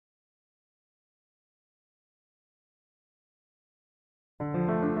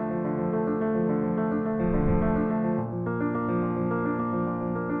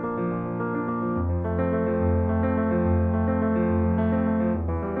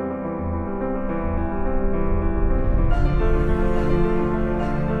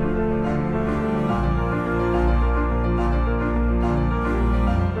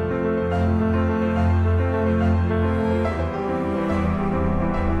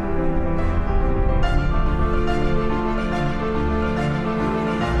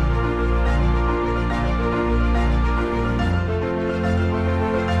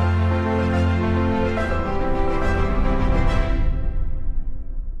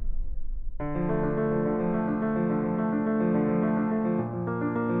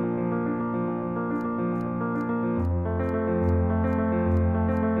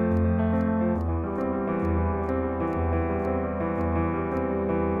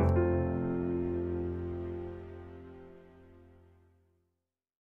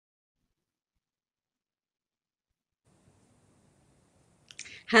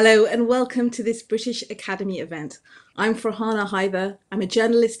Hello and welcome to this British Academy event. I'm Farhana Haider. I'm a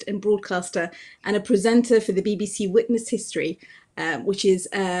journalist and broadcaster and a presenter for the BBC Witness History, which is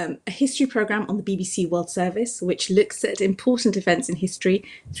a history programme on the BBC World Service, which looks at important events in history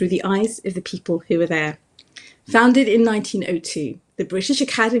through the eyes of the people who were there. Founded in 1902, the British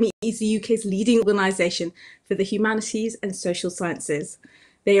Academy is the UK's leading organisation for the humanities and social sciences.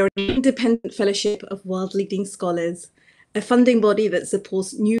 They are an independent fellowship of world-leading scholars, a funding body that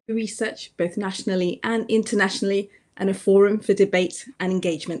supports new research both nationally and internationally, and a forum for debate and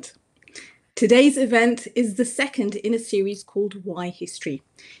engagement. Today's event is the second in a series called Why History,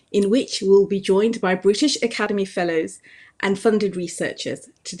 in which we'll be joined by British Academy Fellows and funded researchers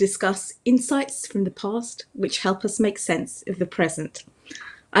to discuss insights from the past which help us make sense of the present.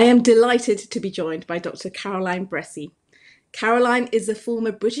 I am delighted to be joined by Dr. Caroline Bressey. Caroline is a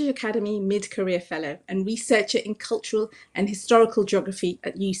former British Academy Mid-Career Fellow and researcher in cultural and historical geography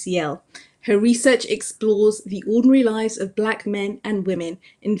at UCL. Her research explores the ordinary lives of Black men and women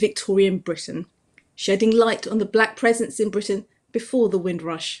in Victorian Britain, shedding light on the Black presence in Britain before the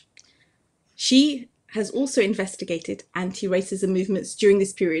Windrush. She has also investigated anti-racism movements during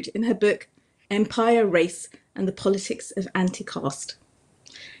this period in her book, Empire, Race and the Politics of Anti-Caste.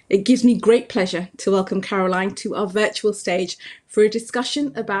 It gives me great pleasure to welcome Caroline to our virtual stage for a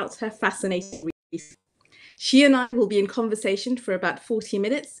discussion about her fascinating research. She and I will be in conversation for about 40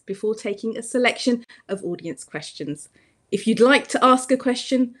 minutes before taking a selection of audience questions. If you'd like to ask a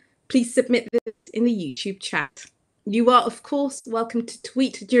question, please submit this in the YouTube chat. You are, of course, welcome to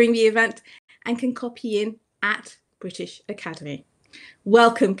tweet during the event and can copy in at British Academy.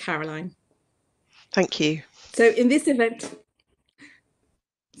 Welcome, Caroline. Thank you. So in this event,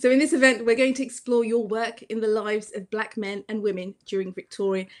 we're going to explore your work in the lives of Black men and women during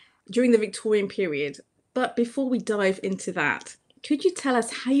the Victorian period. But before we dive into that, could you tell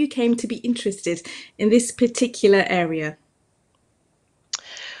us how you came to be interested in this particular area?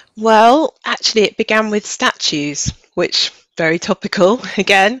 Well, actually, it began with statues, which very topical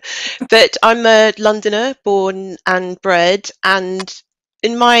again. But I'm a Londoner, born and bred, and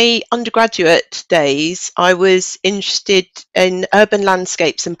in my undergraduate days, I was interested in urban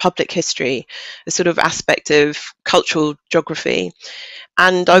landscapes and public history, a sort of aspect of cultural geography.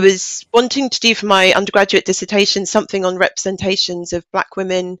 And I was wanting to do for my undergraduate dissertation something on representations of Black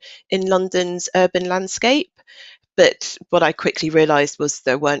women in London's urban landscape. But what I quickly realised was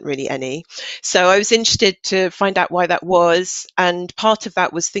there weren't really any. So I was interested to find out why that was. And part of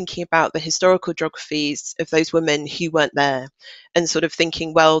that was thinking about the historical geographies of those women who weren't there and sort of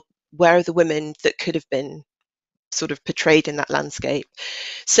thinking, well, where are the women that could have been sort of portrayed in that landscape?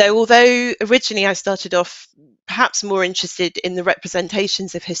 So although originally I started off perhaps more interested in the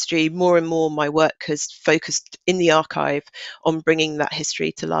representations of history, more and more my work has focused in the archive on bringing that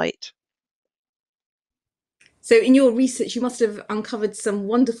history to light. So in your research, you must have uncovered some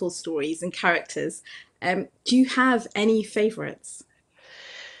wonderful stories and characters. Do you have any favourites?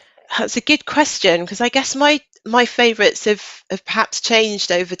 That's a good question, because I guess my favourites have perhaps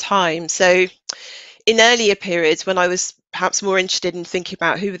changed over time. So in earlier periods, when I was perhaps more interested in thinking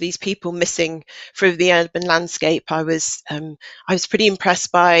about who were these people missing through the urban landscape, I was pretty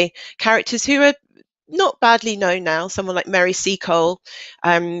impressed by characters who are not badly known now. Someone like Mary Seacole,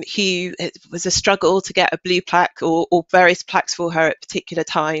 who it was a struggle to get a blue plaque or various plaques for her at particular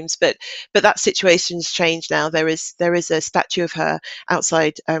times, but that situation's changed now. There is a statue of her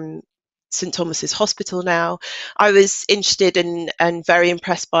outside St Thomas's Hospital now. I was interested in and very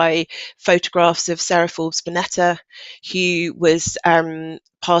impressed by photographs of Sarah Forbes Bonetta, who was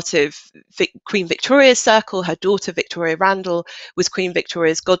part of Queen Victoria's circle. Her daughter Victoria Randall was Queen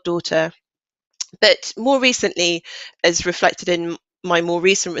Victoria's goddaughter. But more recently, as reflected in my more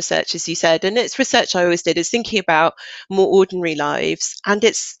recent research, as you said, and it's research I always did, is thinking about more ordinary lives. And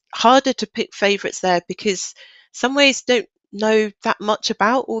it's harder to pick favourites there because some ways don't know that much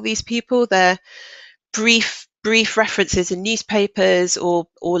about all these people. They're brief references in newspapers or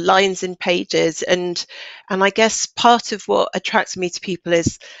lines in pages, and I guess part of what attracts me to people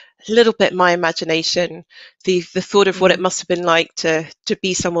is a little bit my imagination, the thought of what it must have been like to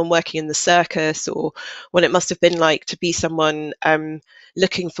be someone working in the circus, or what it must have been like to be someone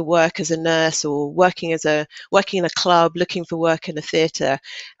looking for work as a nurse, or working in a club, looking for work in a theatre,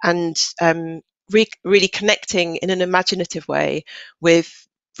 and really connecting in an imaginative way with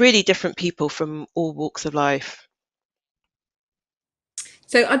really different people from all walks of life.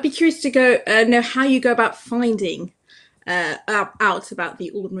 So I'd be curious to know how you go about finding out about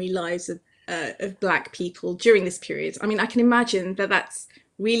the ordinary lives of Black people during this period. I mean, I can imagine that that's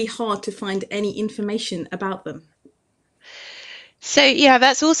really hard to find any information about them. So yeah,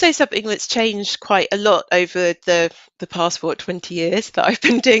 that's also something that's changed quite a lot over the past 20 years that I've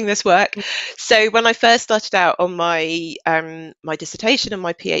been doing this work. So when I first started out on my dissertation and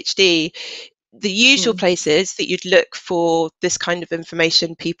my PhD, the usual Mm, places that you'd look for this kind of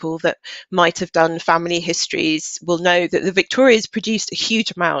information, people that might have done family histories will know that the Victorians produced a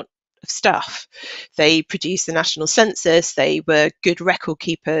huge amount of stuff. They produced the national census, they were good record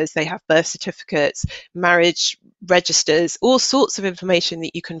keepers, they have birth certificates, marriage registers, all sorts of information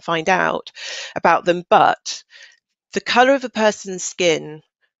that you can find out about them. But the colour of a person's skin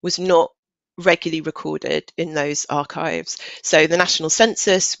was not regularly recorded in those archives. So the national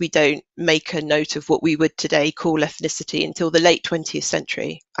census, we don't make a note of what we would today call ethnicity until the late 20th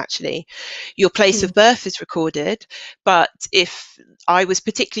century, actually. Your place mm, of birth is recorded, but if I was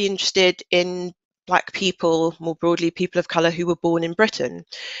particularly interested in Black people, more broadly people of colour who were born in Britain.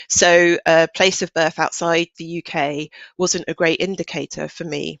 So a place of birth outside the UK wasn't a great indicator for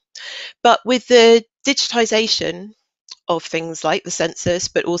me. But with the digitisation of things like the census,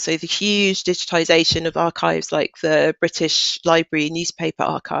 but also the huge digitization of archives like the British Library newspaper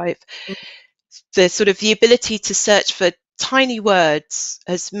archive, the sort of the ability to search for tiny words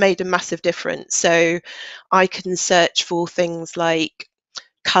has made a massive difference. So I can search for things like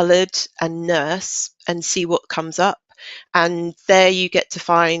coloured and nurse and see what comes up. And there you get to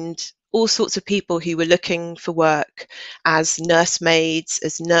find all sorts of people who were looking for work as nursemaids,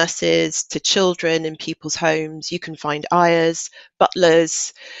 as nurses to children in people's homes. You can find ayahs,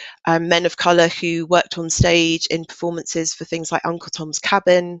 butlers, men of colour who worked on stage in performances for things like Uncle Tom's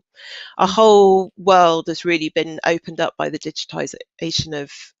Cabin. A mm. whole world has really been opened up by the digitization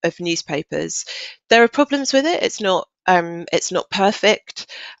of newspapers. There are problems with it. It's not perfect.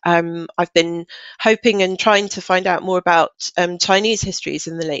 I've been hoping and trying to find out more about Chinese histories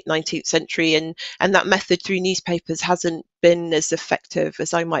in the late 19th century, and that method through newspapers hasn't been as effective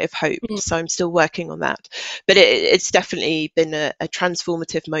as I might have hoped. Mm. So I'm still working on that. But it's definitely been a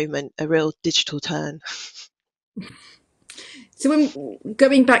transformative moment, a real digital turn. So when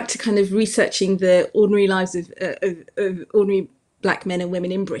going back to kind of researching the ordinary lives of ordinary black men and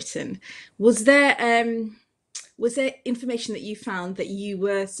women in Britain, was there was there information that you found that you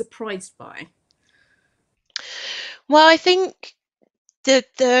were surprised by? Well, I think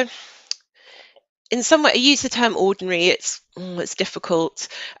the in some way, I use the term ordinary. It's difficult,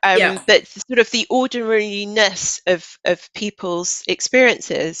 Yeah. but sort of the ordinariness of people's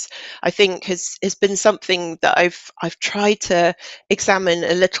experiences, I think, has been something that I've tried to examine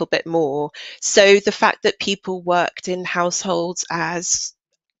a little bit more. So the fact that people worked in households as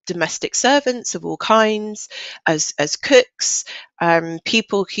domestic servants of all kinds, as cooks,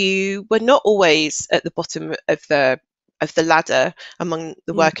 people who were not always at the bottom of the ladder among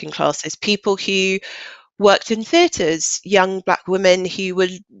the Mm, working classes, people who worked in theatres, young black women who were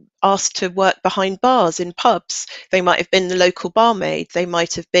asked to work behind bars in pubs. They might have been the local barmaid. They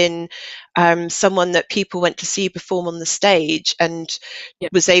might have been someone that people went to see perform on the stage and yeah.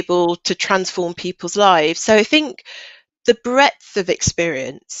 was able to transform people's lives. So I think the breadth of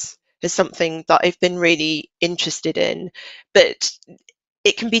experience is something that I've been really interested in, but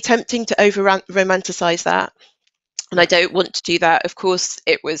it can be tempting to over romanticize that, and I Yeah. don't want to do that. Of course,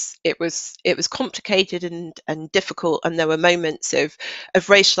 it was complicated and difficult, and there were moments of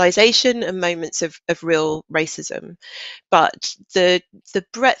racialization and moments of real racism. But the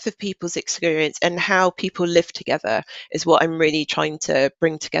breadth of people's experience and how people live together is what I'm really trying to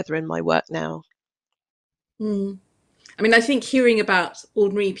bring together in my work now. Mm. I mean, I think hearing about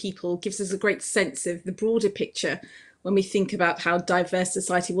ordinary people gives us a great sense of the broader picture when we think about how diverse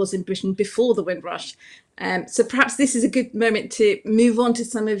society was in Britain before the Windrush. So perhaps this is a good moment to move on to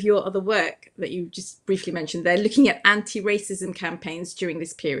some of your other work that you just briefly mentioned there, looking at anti-racism campaigns during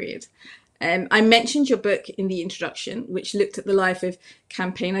this period. I mentioned your book in the introduction, which looked at the life of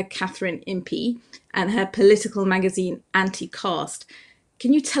campaigner Catherine Impey and her political magazine Anti-Caste.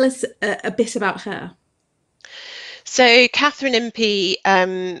 Can you tell us a bit about her? So Catherine Impey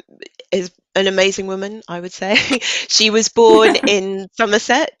is an amazing woman, I would say. She was born in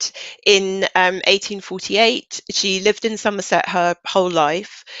Somerset in 1848. She lived in Somerset her whole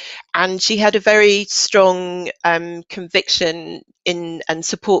life, and she had a very strong conviction in and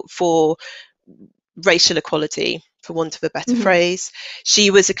support for racial equality, for want of a better Mhm. phrase.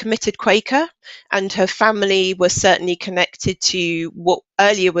 She was a committed Quaker, and her family were certainly connected to what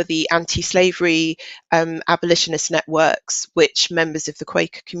earlier were the anti slavery abolitionist networks, which members of the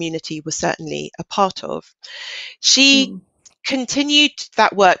Quaker community were certainly a part of. She Mm. continued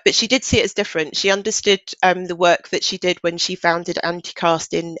that work, but she did see it as different. She understood the work that she did when she founded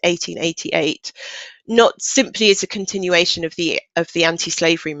Anti-Caste in 1888, not simply as a continuation of the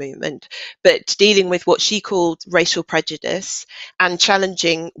anti-slavery movement, but dealing with what she called racial prejudice and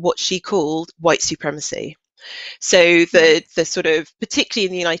challenging what she called white supremacy. So Right. the sort of, particularly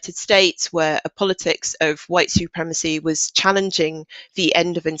in the United States, where a politics of white supremacy was challenging the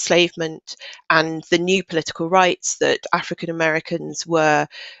end of enslavement and the new political rights that African Americans were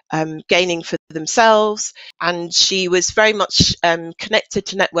gaining for themselves. And she was very much connected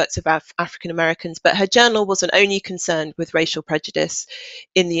to networks of African Americans, but her journal wasn't only concerned with racial prejudice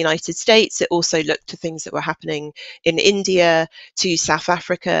in the United States, it also looked to things that were happening in India, to South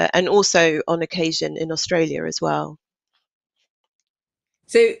Africa, and also on occasion in Australia as well.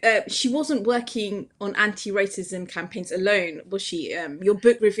 So she wasn't working on anti-racism campaigns alone, was she? Your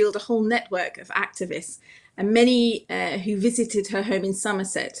book revealed a whole network of activists and many who visited her home in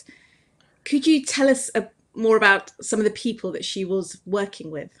Somerset. Could you tell us more about some of the people that she was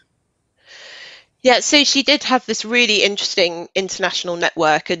working with? Yeah, so she did have this really interesting international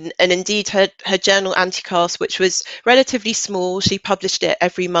network, and indeed her journal Anti-Caste, which was relatively small, she published it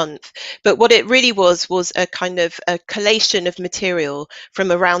every month. But what it really was a kind of a collation of material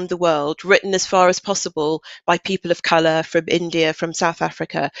from around the world, written as far as possible by people of colour from India, from South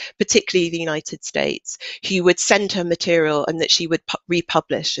Africa, particularly the United States, who would send her material and that she would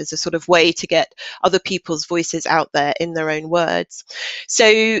republish as a sort of way to get other people's voices out there in their own words.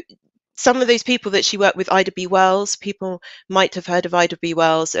 So some of those people that she worked with, Ida B. Wells, people might have heard of Ida B.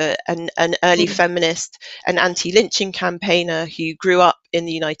 Wells, an early Mm. feminist, an anti-lynching campaigner who grew up in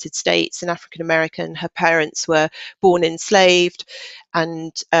the United States, an African American. Her parents were born enslaved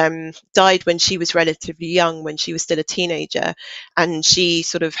and died when she was relatively young, when she was still a teenager. And she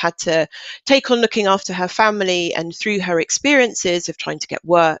sort of had to take on looking after her family, and through her experiences of trying to get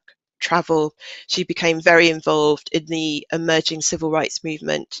work, travel, she became very involved in the emerging civil rights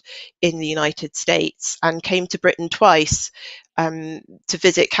movement in the United States and came to Britain twice to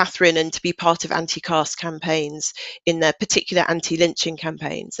visit Catherine and to be part of anti-caste campaigns in their particular anti-lynching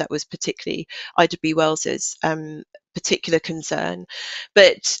campaigns. That was particularly Ida B. Wells's particular concern.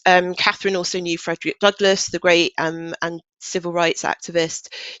 But Catherine also knew Frederick Douglass, the great and civil rights activist.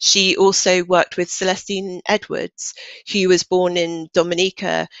 She also worked with Celestine Edwards, who was born in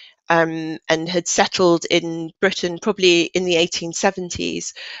Dominica and had settled in Britain probably in the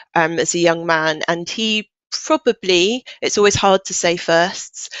 1870s as a young man. And he probably, it's always hard to say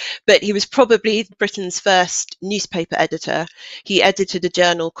firsts, but he was probably Britain's first newspaper editor. He edited a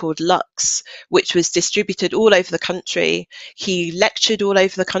journal called Lux, which was distributed all over the country. He lectured all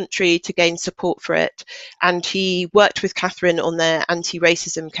over the country to gain support for it. And he worked with Catherine on their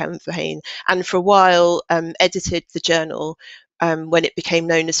anti-racism campaign, and for a while edited the journal when it became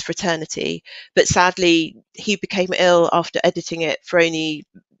known as Fraternity. But sadly, he became ill after editing it for only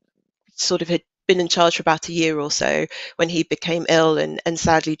sort of had been in charge for about a year or so when he became ill and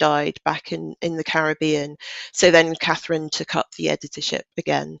sadly died back in the Caribbean. So then Catherine took up the editorship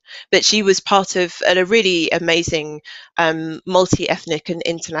again. But she was part of a really amazing multi-ethnic and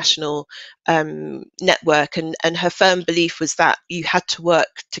international network. And her firm belief was that you had to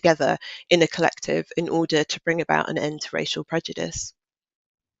work together in a collective in order to bring about an end to racial prejudice.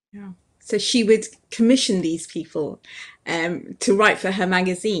 Yeah. So she would commission these people to write for her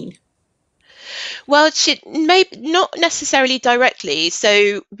magazine. Well, she maybe not necessarily directly.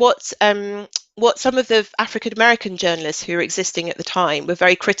 So what some of the African American journalists who were existing at the time were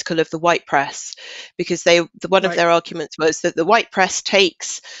very critical of the white press, because one of Right. their arguments was that the white press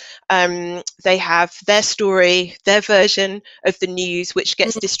takes they have their story, their version of the news, which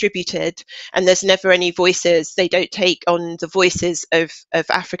gets Mm. distributed, and there's never any voices. They don't take on the voices of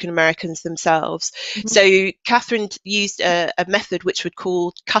African Americans themselves. Mhm. So Catherine used a method which would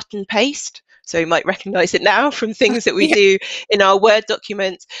call cut and paste. So you might recognize it now from things that we Yeah, do in our Word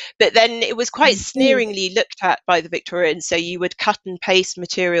documents. But then it was quite I do. sneeringly looked at by the Victorians. So you would cut and paste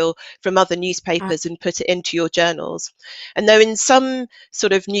material from other Uh, newspapers and put it into your journals. And though in some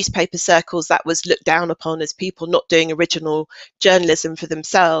sort of newspaper circles that was looked down upon as people not doing original journalism for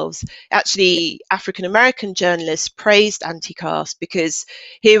themselves, actually African American journalists praised Anti-Caste, because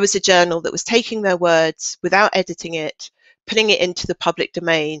here was a journal that was taking their words without editing it, putting it into the public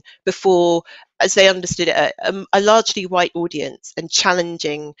domain before, as they understood it, a largely white audience, and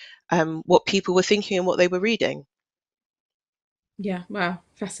challenging what people were thinking and what they were reading. yeah, wow,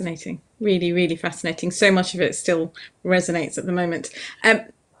 fascinating. Really, really fascinating. So much of it still resonates at the moment. Um,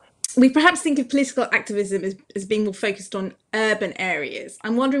 we perhaps think of political activism as being more focused on urban areas.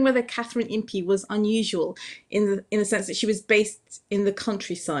 I'm wondering whether Catherine Impey was unusual in the sense that she was based in the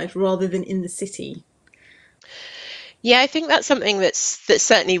countryside rather than in the city. Yeah, I think that's something that's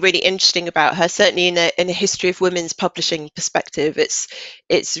certainly really interesting about her. Certainly in a history of women's publishing perspective,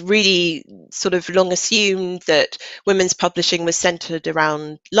 it's really sort of long assumed that women's publishing was centered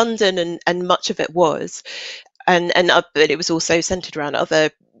around London, and much of it was, but it was also centered around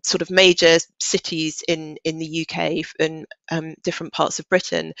other sort of major cities in the UK and different parts of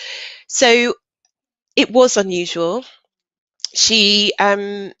Britain. So it was unusual. She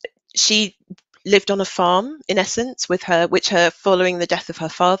lived on a farm in essence with her, which her following the death of her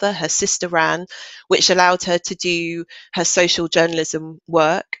father, her sister ran, which allowed her to do her social journalism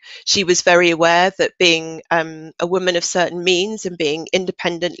work. She was very aware that being a woman of certain means and being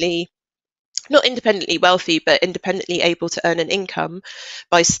independently, not independently wealthy, but independently able to earn an income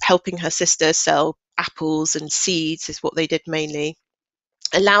by helping her sister sell apples and seeds, is what they did mainly,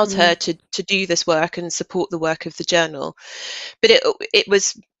 allowed her Mm, to do this work and support the work of the journal. But it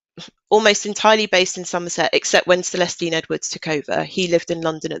was almost entirely based in Somerset, except when Celestine Edwards took over. He lived in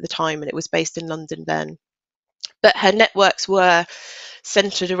London at the time and it was based in London then. But her networks were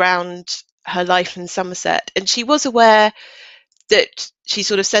centred around her life in Somerset. And she was aware that, she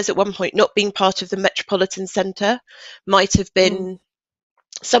sort of says at one point, not being part of the metropolitan centre might have mm, been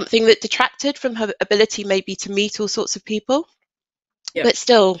something that detracted from her ability maybe to meet all sorts of people. yeah. But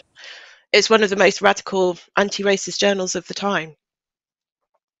still, it's one of the most radical anti-racist journals of the time.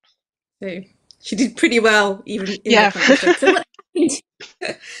 So she did pretty well even in the Yeah. countryside. So what happened?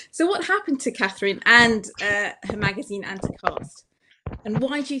 So what happened to Catherine and her magazine Anti-Caste? And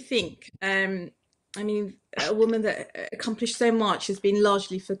why do you think? I mean, a woman that accomplished so much has been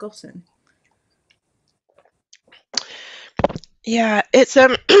largely forgotten. Yeah, it's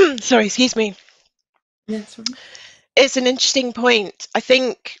sorry, excuse me. Yeah, that's right. It's an interesting point. I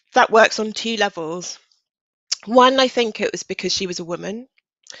think that works on two levels. One, I think it was because she was a woman.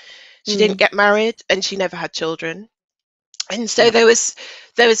 She didn't Mm, get married and she never had children. And so yeah. there was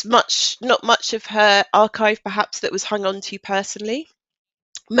not much of her archive perhaps that was hung on to personally.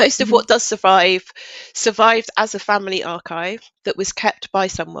 Most of Hmm. what does survived as a family archive that was kept by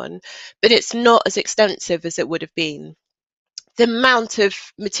someone, but it's not as extensive as it would have been. The amount of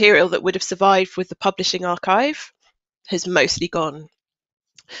material that would have survived with the publishing archive has mostly gone.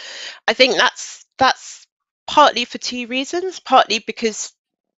 I think that's partly for two reasons. Partly because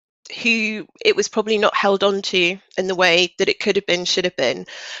who it was probably not held on to in the way that it could have been, should have been.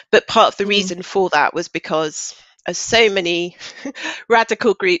 But part of the Mm, reason for that was because, as so many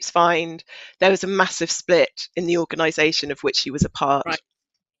radical groups find, there was a massive split in the organisation of which she was a part. right.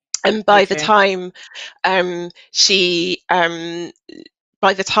 And by the Okay. time she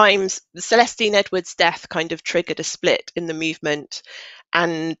by the time Celestine Edwards' death kind of triggered a split in the movement,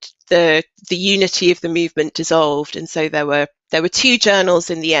 and the unity of the movement dissolved, and so there were two journals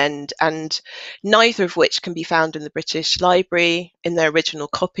in the end, and neither of which can be found in the British Library in their original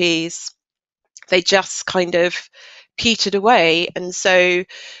copies. They just kind of petered away, and so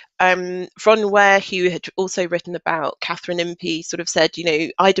Ron Ware, who had also written about Catherine Impey, sort of said,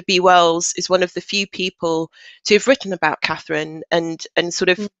 Ida B. Wells is one of the few people to have written about Catherine and sort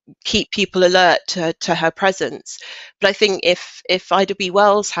of Mm, keep people alert to her presence. But I think if Ida B.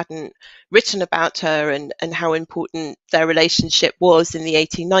 Wells hadn't written about her and how important their relationship was in the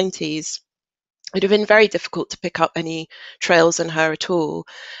 1890s, it would have been very difficult to pick up any trails on her at all.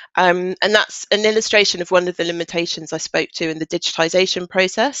 And that's an illustration of one of the limitations I spoke to in the digitisation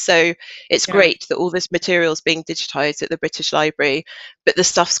process. So it's yeah. great that all this material is being digitised at the British Library, but the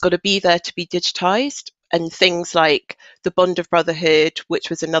stuff's got to be there to be digitised. And things like the Bond of Brotherhood, which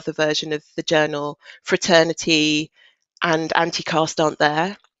was another version of the journal, Fraternity, and Anti-Caste aren't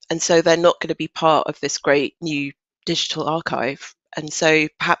there. And so they're not going to be part of this great new digital archive. And so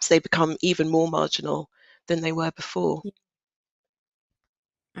perhaps they become even more marginal than they were before.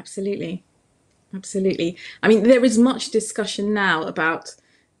 Absolutely. Absolutely. I mean, there is much discussion now about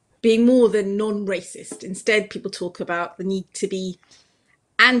being more than non-racist. Instead, people talk about the need to be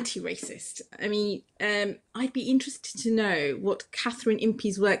anti-racist. I mean, I'd be interested to know what Catherine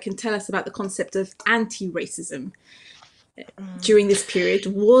Impey's work can tell us about the concept of anti-racism Mm. during this period.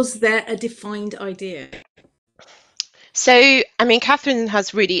 Was there a defined idea? So, I mean, Catherine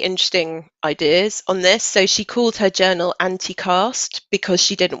has really interesting ideas on this. So she called her journal anti-caste because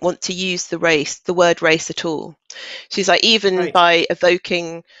she didn't want to use the word race at all. She's like, even Right. by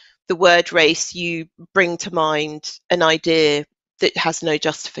evoking the word race, you bring to mind an idea that has no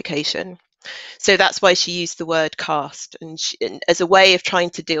justification. So that's why she used the word caste, and as a way of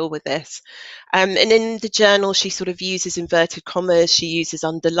trying to deal with this. And in the journal, she sort of uses inverted commas, she uses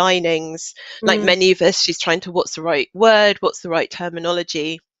underlinings. Like Mm, many of us, she's trying to, what's the right word, what's the right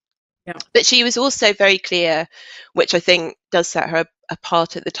terminology. Yeah. But she was also very clear, which I think does set her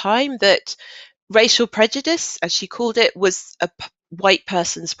apart at the time, that racial prejudice, as she called it, was a white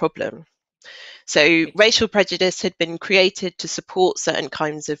person's problem. So Right. racial prejudice had been created to support certain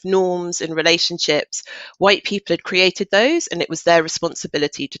kinds of norms and relationships. White people had created those, and it was their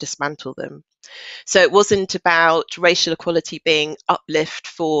responsibility to dismantle them. So it wasn't about racial equality being uplift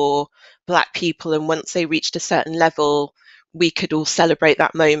for Black people, and once they reached a certain level, we could all celebrate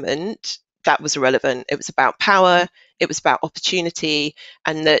that moment. That was irrelevant. It was about power, it was about opportunity,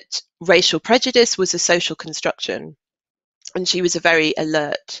 and that racial prejudice was a social construction. And she was very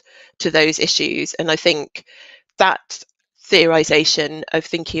alert to those issues. And I think that theorization of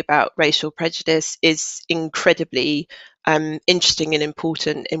thinking about racial prejudice is incredibly interesting and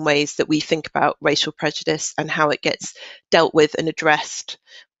important in ways that we think about racial prejudice and how it gets dealt with and addressed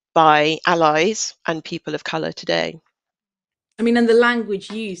by allies and people of colour today. I mean, and the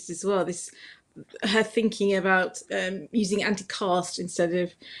language used as well. This her thinking about using anti-caste instead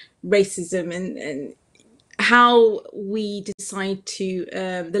of racism, and how we decide to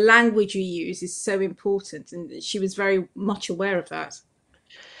the language we use is so important, and she was very much aware of that.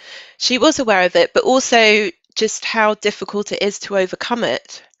 She was aware of it, but also just how difficult it is to overcome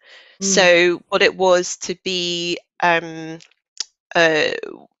it. Mm. So, what it was to be uh,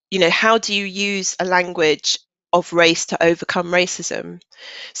 how do you use a language of race to overcome racism?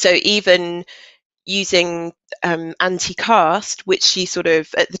 So even using anti-caste, which she sort of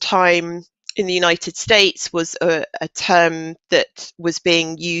at the time in the United States was a term that was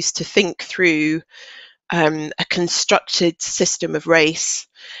being used to think through a constructed system of race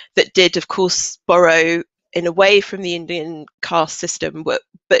that did, of course, borrow in a way from the Indian caste system,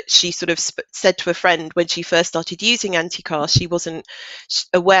 but she sort of said to a friend when she first started using anti-caste, she wasn't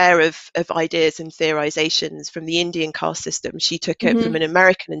aware of ideas and theorizations from the Indian caste system. She took it from Mm-hmm. an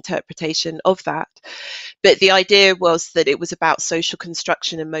American interpretation of that. But the idea was that it was about social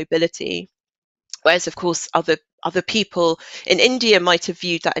construction and mobility. Whereas, of course, other people in India might have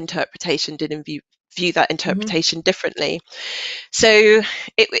viewed that interpretation, didn't view that Mm-hmm. interpretation differently. So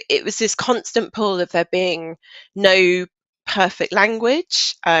it was this constant pull of there being no perfect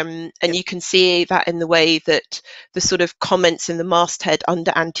language, and Yep. you can see that in the way that the sort of comments in the masthead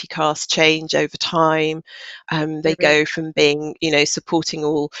under anti-caste change over time. They Very. go from being, supporting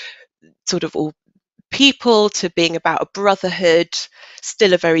all people to being about a brotherhood,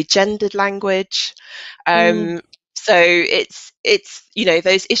 still a very gendered language. Mm. Um, so it's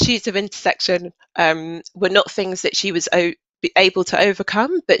those issues of intersection were not things that she was able to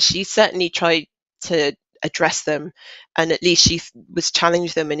overcome, but she certainly tried to address them, and at least she was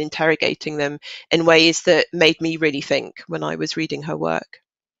challenging them and interrogating them in ways that made me really think when I was reading her work.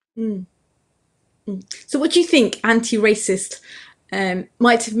 Mm. Mm. So, what do you think anti-racist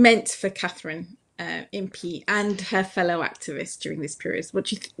might have meant for Catherine Impey and her fellow activists during this period? What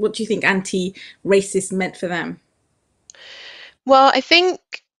do you think anti-racist meant for them? Well, I think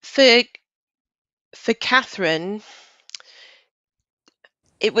for Catherine,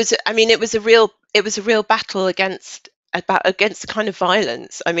 it was a real battle against the kind of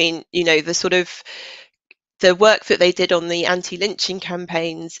violence. I mean, the work that they did on the anti-lynching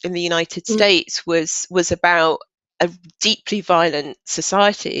campaigns in the United Mm. States was about a deeply violent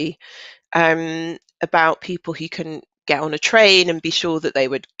society, about people who couldn't get on a train and be sure that they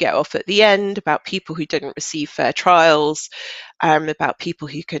would get off at the end, about people who didn't receive fair trials, about people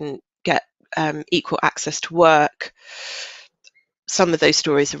who couldn't get equal access to work. Some of those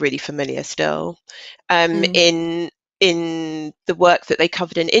stories are really familiar still. Mm. In the work that they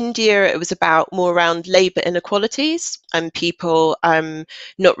covered in India, it was about more around labour inequalities and people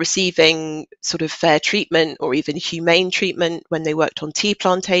not receiving sort of fair treatment or even humane treatment when they worked on tea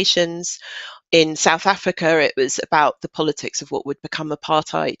plantations. In South Africa, it was about the politics of what would become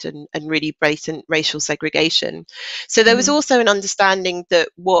apartheid and really blatant racial segregation. So there was Mm-hmm. also an understanding that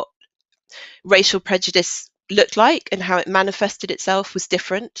what racial prejudice looked like and how it manifested itself was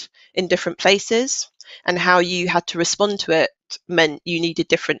different in different places, and how you had to respond to it meant you needed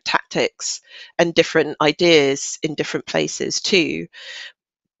different tactics and different ideas in different places too.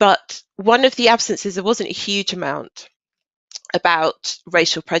 But one of the absences, there wasn't a huge amount about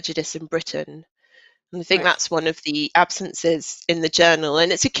racial prejudice in Britain. And I think Right. that's one of the absences in the journal.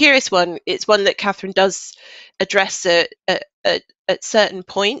 And it's a curious one. It's one that Catherine does address at certain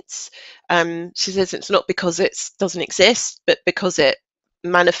points. She says it's not because it doesn't exist, but because it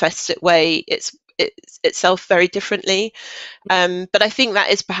manifests itself very differently. But I think that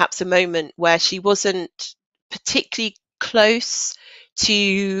is perhaps a moment where she wasn't particularly close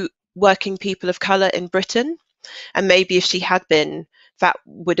to working people of colour in Britain. And maybe if she had been, that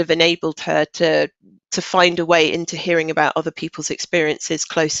would have enabled her to find a way into hearing about other people's experiences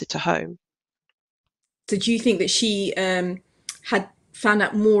closer to home. So do you think that she had found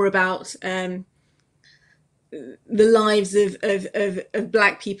out more about the lives of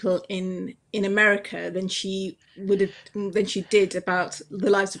black people in America than she did about the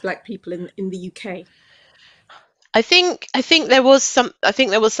lives of black people in the UK? I think there was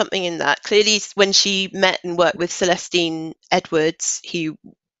something in that. Clearly, when she met and worked with Celestine Edwards, who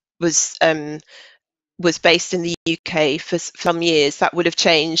was was based in the UK for some years, that would have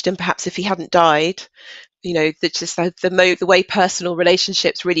changed. And perhaps if he hadn't died, that just the way personal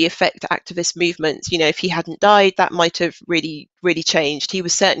relationships really affect activist movements. If he hadn't died, that might have really changed. He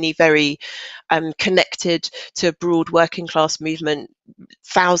was certainly very connected to a broad working class movement.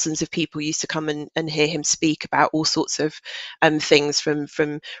 Thousands of people used to come and hear him speak about all sorts of things,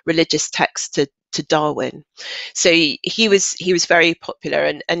 from religious texts to Darwin. So he was very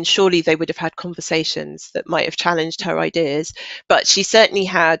popular, and surely they would have had conversations that might have challenged her ideas. But she certainly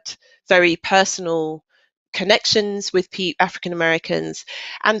had very personal connections with African Americans.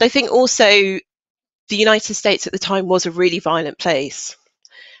 And I think also the United States at the time was a really violent place.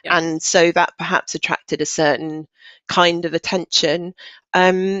 Yeah. And so that perhaps attracted a certain kind of attention,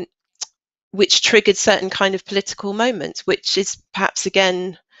 which triggered certain kind of political moments, which is perhaps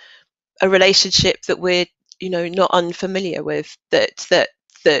again a relationship that we're not unfamiliar with, that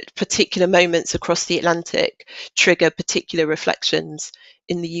particular moments across the Atlantic trigger particular reflections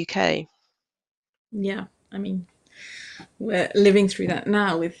in the UK. Yeah, I mean, we're living through that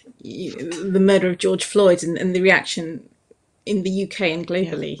now with the murder of George Floyd and the reaction in the UK and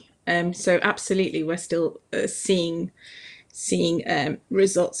Yeah. globally. So absolutely, we're still seeing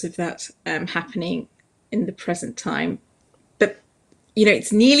results of that happening in the present time. But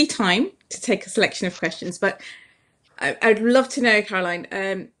it's nearly time to take a selection of questions. But I'd love to know,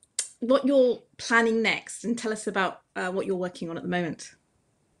 Caroline, what you're planning next, and tell us about what you're working on at the moment.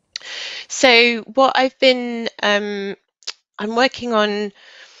 So what I'm working on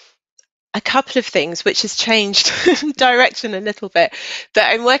a couple of things, which has changed direction a little bit, but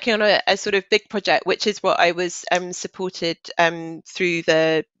I'm working on a sort of big project, which is what I was supported through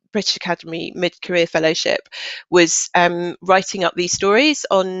the British Academy Mid-Career Fellowship, was writing up these stories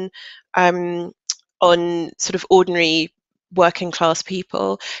on sort of ordinary working class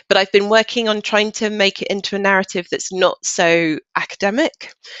people. But I've been working on trying to make it into a narrative that's not so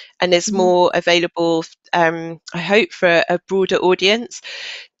academic and is Mm-hmm. more available, I hope, for a broader audience.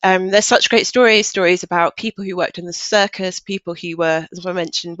 There's such great stories about people who worked in the circus, people who were, as I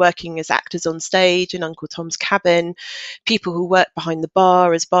mentioned, working as actors on stage in Uncle Tom's Cabin, people who worked behind the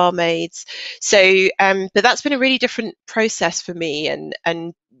bar as barmaids. So, but that's been a really different process for me,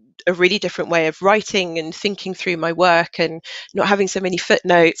 and a really different way of writing and thinking through my work, and not having so many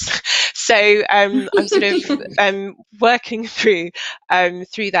footnotes. So I'm sort of working through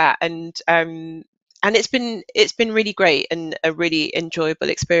that, and it's been really great and a really enjoyable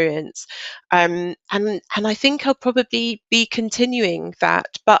experience. And I think I'll probably be continuing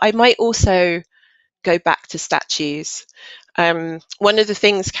that, but I might also go back to statues. One of the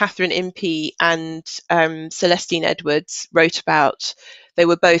things Catherine Impey and Celestine Edwards wrote about, they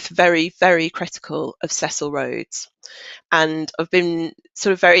were both very, very critical of Cecil Rhodes. And I've been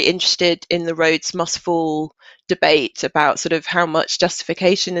sort of very interested in the Rhodes must fall debate about sort of how much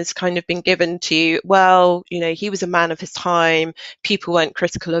justification has kind of been given to, well, he was a man of his time, people weren't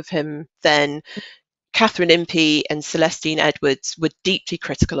critical of him then. Catherine Impey and Celestine Edwards were deeply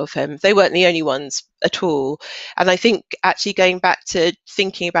critical of him. They weren't the only ones at all. And I think actually going back to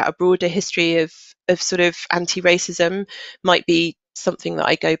thinking about a broader history of sort of anti-racism might be something that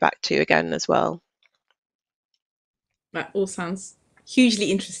I go back to again as well. That all sounds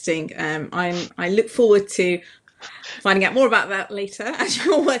hugely interesting. I look forward to finding out more about that later as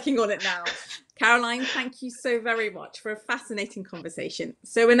you're working on it now. Caroline, thank you so very much for a fascinating conversation.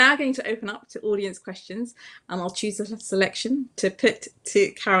 So we're now going to open up to audience questions, and I'll choose a selection to put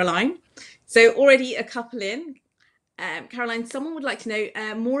to Caroline. So already a couple in. Caroline, someone would like to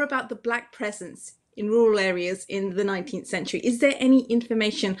know more about the Black presence in rural areas in the 19th century. Is there any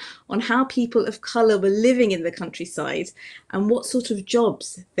information on how people of colour were living in the countryside and what sort of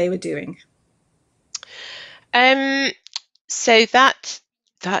jobs they were doing? So that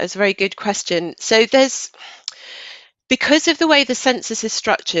is a very good question. So because of the way the census is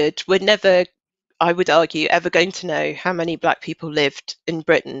structured, we're never, I would argue, ever going to know how many Black people lived in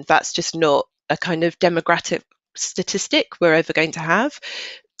Britain. That's just not a kind of demographic statistic we're ever going to have.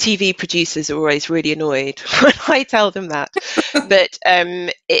 TV producers are always really annoyed when I tell them that, but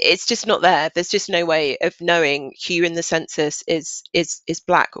it's just not there. There's just no way of knowing who in the census is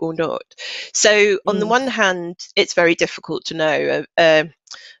black or not. So on the Mm. one hand, it's very difficult to know.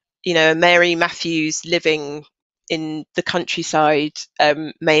 Mary Matthews living in the countryside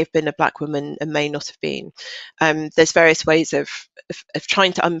may have been a black woman and may not have been. There's various ways of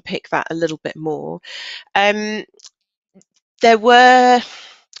trying to unpick that a little bit more. There were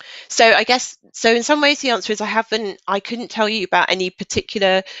I guess in some ways the answer is I couldn't tell you about any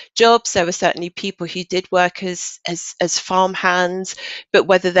particular jobs. There were certainly people who did work as farm hands, but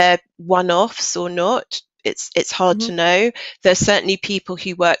whether they're one-offs or not, it's hard to Mhm. know. There's certainly people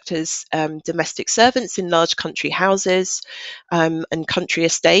who worked as domestic servants in large country houses and country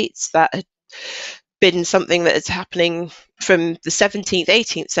estates. That had been something that is happening from the 17th,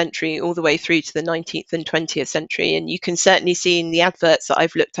 18th century all the way through to the 19th and 20th century. And you can certainly see in the adverts that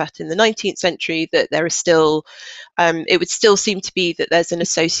I've looked at in the 19th century that there is still, it would still seem to be that there's an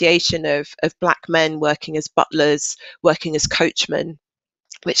association of black men working as butlers, working as coachmen,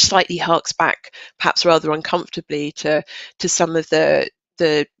 which slightly harks back, perhaps rather uncomfortably, to some of the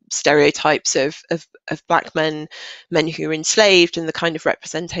stereotypes of black men who were enslaved, and the kind of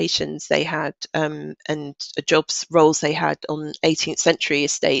representations they had and jobs roles they had on 18th century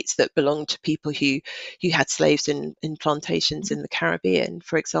estates that belonged to people who had slaves in plantations in the Caribbean,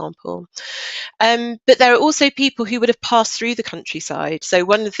 for example. But there are also people who would have passed through the countryside. So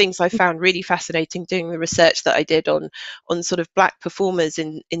one of the things I found really fascinating doing the research that I did on sort of black performers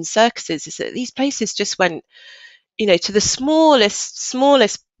in circuses is that these places just went, to the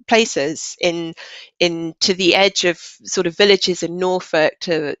smallest places in to the edge of sort of villages in Norfolk,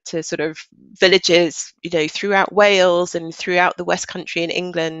 to sort of villages throughout Wales and throughout the West Country in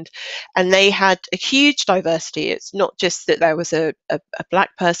England, and they had a huge diversity. It's not just that there was a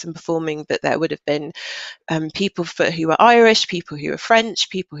black person performing, but there would have been people who were Irish, people who were French,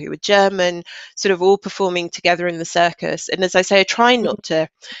 people who were German, sort of all performing together in the circus. And as I say, I try not to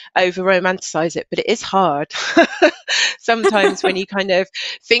over romanticize it, but it is hard sometimes when you kind of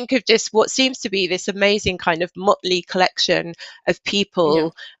think of just what seems to be this amazing kind of motley collection of Yeah.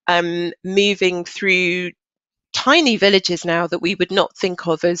 people moving through tiny villages now that we would not think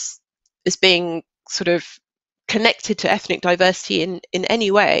of as being sort of connected to ethnic diversity in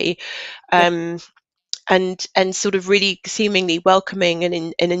any way. And sort of really seemingly welcoming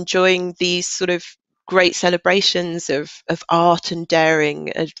and enjoying these sort of great celebrations of art and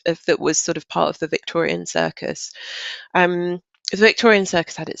daring that was sort of part of the Victorian circus. The Victorian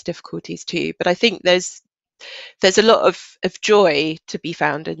circus had its difficulties too, but I think there's a lot of joy to be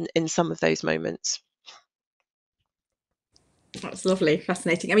found in some of those moments. That's lovely,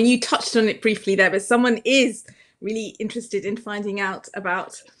 fascinating. I mean, you touched on it briefly there, but someone is really interested in finding out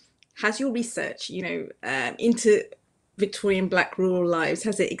about, has your research, into Victorian Black rural lives,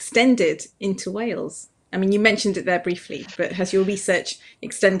 has it extended into Wales? I mean, you mentioned it there briefly, but has your research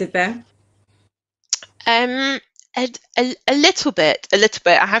extended there? Um, a little bit, a little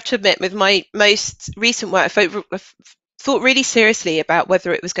bit. I have to admit, with my most recent work, I've thought really seriously about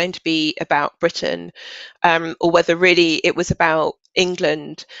whether it was going to be about Britain, or whether really it was about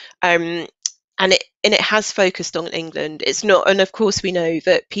England. And it has focused on England. It's not, and of course we know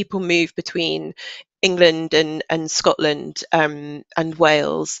that people move between England and Scotland and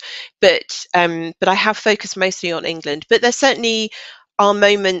Wales, but I have focused mostly on England. But there certainly are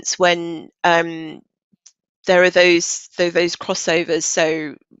moments when there are those crossovers.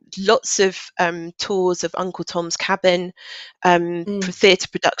 So lots of tours of Uncle Tom's Cabin for Mm. theatre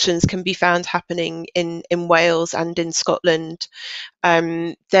productions can be found happening in Wales and in Scotland.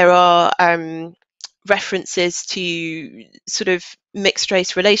 There are references to sort of mixed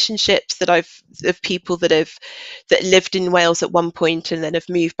race relationships that of people that lived in Wales at one point and then have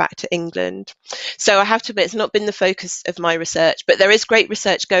moved back to England. So I have to admit, it's not been the focus of my research, but there is great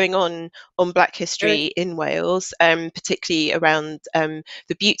research going on Black history in Wales, particularly around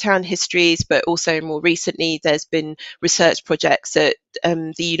the Butetown histories, but also more recently there's been research projects at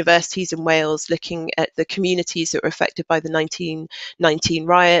the universities in Wales looking at the communities that were affected by the 1919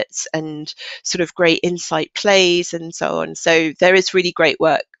 riots, and sort of great insight plays and so on. So there is really great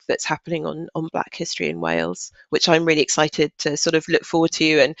work that's happening on Black history in Wales, which I'm really excited to sort of look forward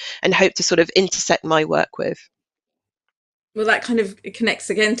to and hope to sort of intersect my work with. Well, that kind of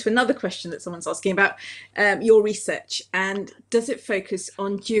connects again to another question that someone's asking about your research, and does it focus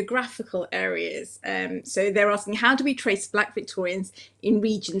on geographical areas? So they're asking, how do we trace Black Victorians in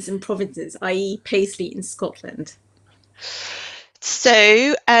regions and provinces, i.e. Paisley in Scotland?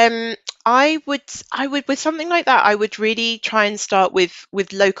 So I would with something like that, I would really try and start with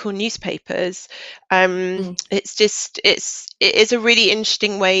local newspapers. Mm, It is a really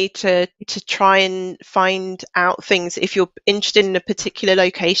interesting way to try and find out things if you're interested in a particular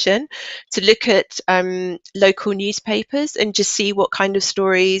location, to look at local newspapers and just see what kind of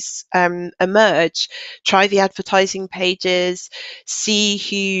stories emerge. Try the advertising pages, see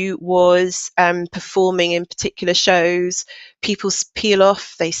who was performing in particular shows. People peel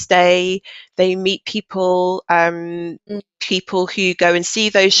off, they stay, they meet people, mm, people who go and see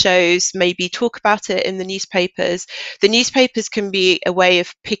those shows, maybe talk about it in the newspapers. The newspapers can be a way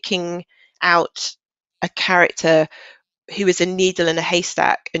of picking out a character who is a needle in a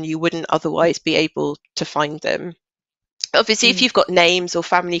haystack and you wouldn't otherwise be able to find them. Obviously, if mm. you've got names or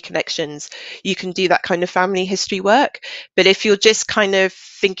family connections, you can do that kind of family history work. But if you're just kind of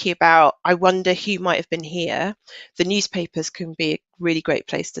thinking about, I wonder who might have been here, the newspapers can be a really great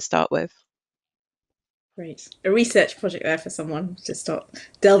place to start with. Great. A research project there for someone to start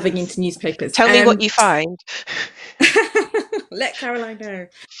delving Yes. into newspapers. Tell me what you find. Let Caroline know.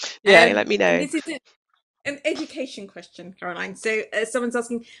 Yeah, let me And know. this is an education question, Caroline. So someone's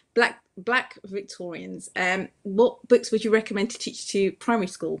asking Black Victorians. What books would you recommend to teach to primary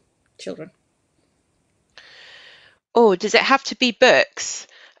school children? Oh, does it have to be books?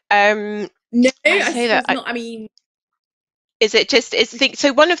 No, I I say that. suppose not. I mean, Is it just is think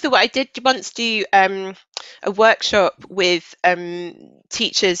so one of the I did once do a workshop with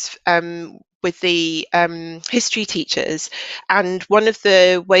teachers with the history teachers, and one of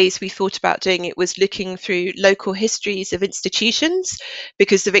the ways we thought about doing it was looking through local histories of institutions,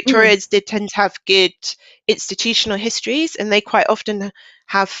 because the mm, Victorians did tend to have good institutional histories and they quite often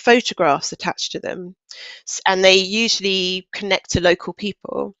have photographs attached to them, and they usually connect to local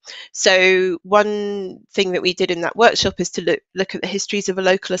people. So one thing that we did in that workshop is to look at the histories of a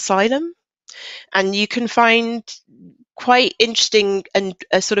local asylum, and you can find quite interesting and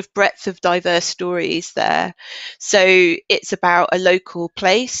a sort of breadth of diverse stories there. So it's about a local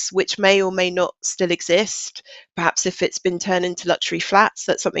place which may or may not still exist. Perhaps if it's been turned into luxury flats,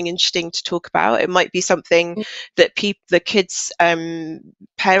 that's something interesting to talk about. It might be something mm, that the kids'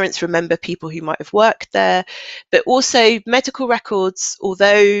 parents remember people who might have worked there, but also medical records,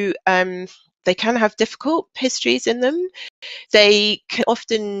 although they can have difficult histories in them, they can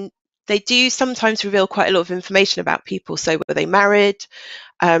often they do sometimes reveal quite a lot of information about people. So were they married?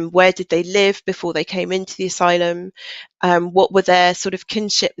 Where did they live before they came into the asylum? What were their sort of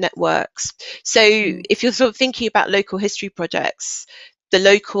kinship networks? So mm. if you're sort of thinking about local history projects, the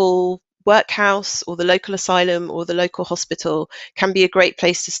local workhouse or the local asylum or the local hospital can be a great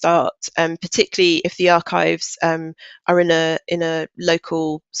place to start, particularly if the archives are in a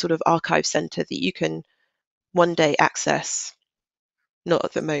local sort of archive centre that you can one day access. Not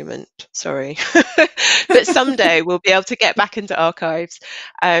at the moment, sorry. But someday we'll be able to get back into archives.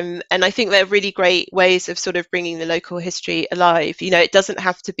 And I think they're really great ways of sort of bringing the local history alive. You know, it doesn't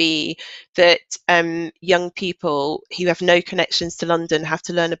have to be that young people who have no connections to London have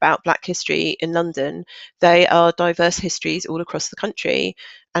to learn about Black history in London. They are diverse histories all across the country.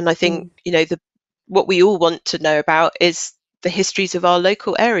 And I think, Mm. you know, what we all want to know about is the histories of our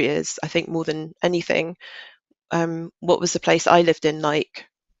local areas, I think, more than anything. What was the place I lived in like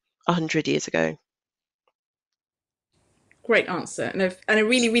 100 years ago? Great answer, and a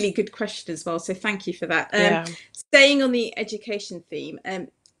really, really good question as well. So thank you for that. Yeah. Staying on the education theme,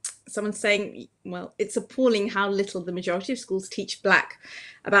 someone's saying, well, it's appalling how little the majority of schools teach Black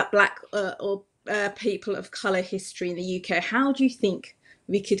or people of colour history in the UK. How do you think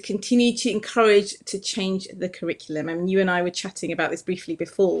we could continue to encourage to change the curriculum? I mean, you and I were chatting about this briefly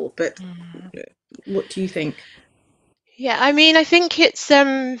before, but Mm. what do you think? Yeah, I mean, I think it's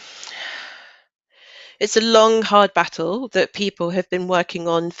a long, hard battle that people have been working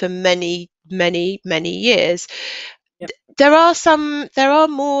on for many, many, many years. Yeah. There are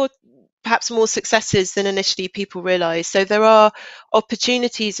more, perhaps more successes than initially people realize. So there are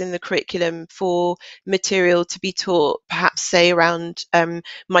opportunities in the curriculum for material to be taught, perhaps say around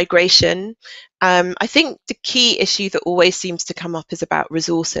migration. I think the key issue that always seems to come up is about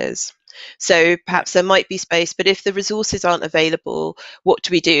resources. So Yeah. perhaps there might be space, but if the resources aren't available, what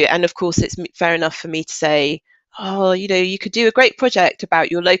do we do? And of course, it's fair enough for me to say, oh, you could do a great project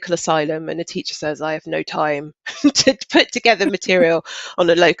about your local asylum, and a teacher says, I have no time to put together material on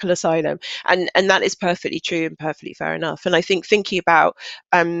a local asylum. And that is perfectly true and perfectly fair enough. And I think thinking about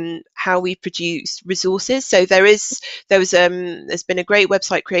how we produce resources. So there's been a great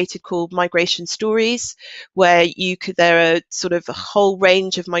website created called Migration Stories, where there are sort of a whole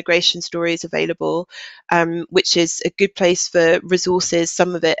range of migration stories available, which is a good place for resources,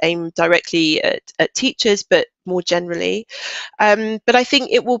 some of it aimed directly at teachers, but more generally. But I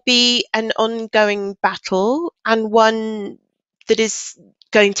think it will be an ongoing battle, and one that is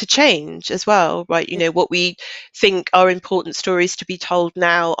going to change as well, right? What we think are important stories to be told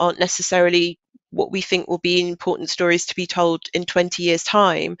now aren't necessarily what we think will be important stories to be told in 20 years'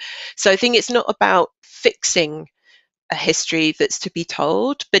 time. So I think it's not about fixing a history that's to be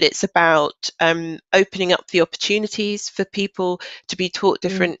told, but it's about opening up the opportunities for people to be taught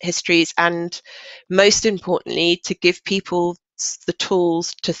Mm, different histories, and most importantly, to give people the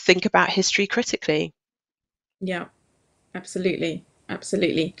tools to think about history critically. yeah, absolutely,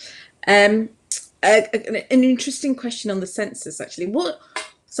 absolutely. Um, an interesting question on the census, actually. What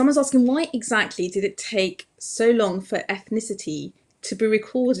someone's asking, why exactly did it take so long for ethnicity to be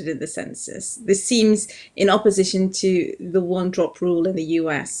recorded in the census? This seems in opposition to the one drop rule in the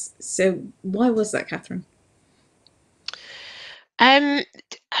US. So why was that, Catherine? Um,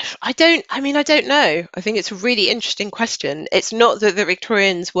 I don't know. I think it's a really interesting question. It's not that the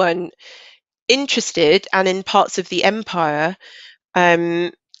Victorians weren't interested, and in parts of the empire,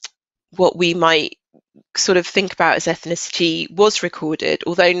 um, what we might sort of think about as ethnicity was recorded,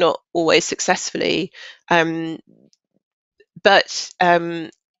 although not always successfully. Um, but um,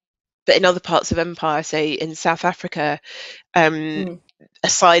 but in other parts of empire, say in South Africa, um, Mm,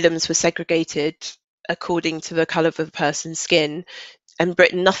 asylums were segregated according to the colour of a person's skin. In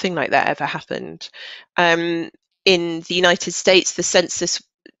Britain, nothing like that ever happened. Um, in the United States, the census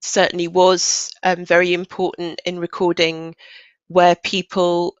certainly was very important in recording where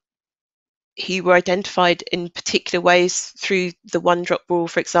people who were identified in particular ways through the one drop rule,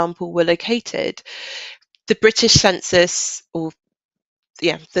 for example, were located. The British census, or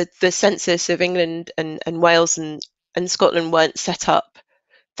yeah, the census of England and Wales and Scotland weren't set up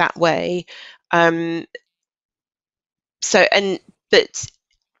that way. Um, so and but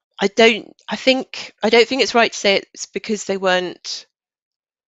I don't think it's right to say it's because they weren't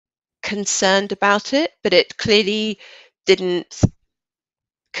concerned about it, but it clearly didn't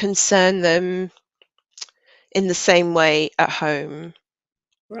concern them in the same way at home.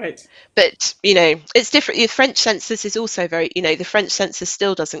 right. But it's different. The French census is also very, the French census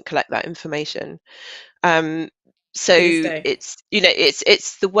still doesn't collect that information. Um, so To this day.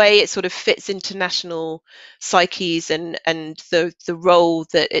 it's the way it sort of fits into national psyches, and the role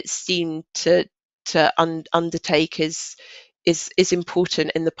that it's seemed to undertake is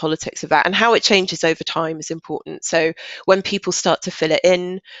important in the politics of that, and how it changes over time is important. So when people start to fill it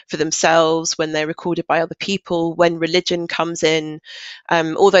in for themselves, when they're recorded by other people, when religion comes in,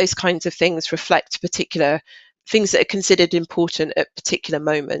 all those kinds of things reflect particular things that are considered important at particular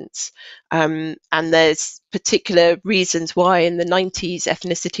moments. And there's particular reasons why in the 90s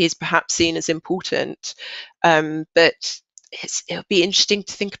ethnicity is perhaps seen as important. But it'll be interesting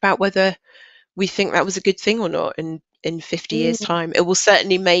to think about whether we think that was a good thing or not in 50 years' Mm, time. It will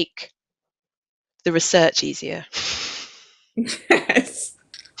certainly make the research easier. yes,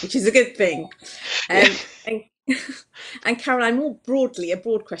 which is a good thing. Yeah. And and Caroline, more broadly, a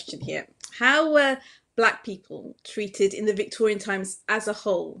broad question here: how were Black people treated in the Victorian times as a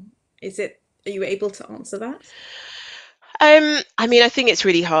whole? Is it? Are you able to answer that? I mean, I think it's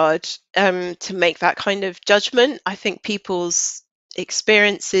really hard to make that kind of judgment. I think people's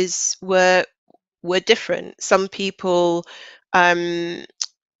experiences were different. Um,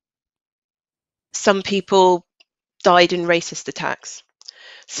 some people died in racist attacks.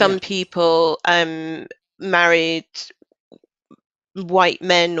 Yeah. Some people married white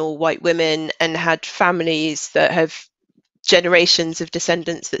men or white women and had families that have generations of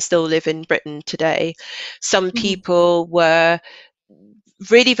descendants that still live in Britain today. Some Mhm. people were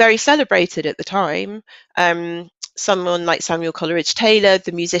really very celebrated at the time. Someone like Samuel Coleridge Taylor,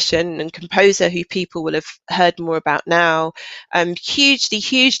 the musician and composer who people will have heard more about now, hugely,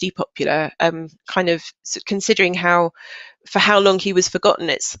 hugely popular. Kind of considering for how long he was forgotten,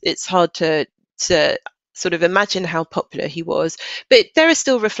 it's hard to sort of imagine how popular he was. But there are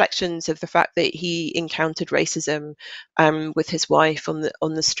still reflections of the fact that he encountered racism with his wife on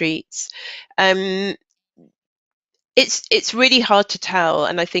the streets. Um, it's really hard to tell,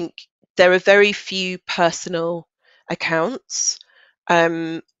 and I think there are very few personal accounts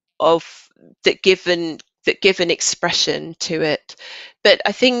um, of that given that give an expression to it. But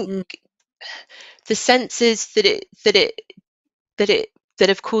I think Mm. the sense is that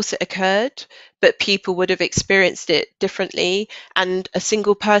of course it occurred, but people would have experienced it differently, and a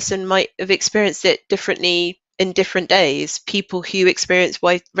single person might have experienced it differently in different days. People who experienced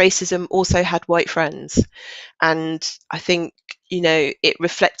white racism also had white friends, and I think, it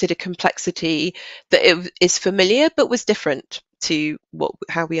reflected a complexity that it is familiar but was different to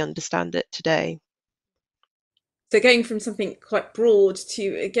how we understand it today. So going from something quite broad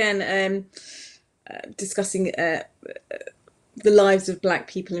to again discussing the lives of Black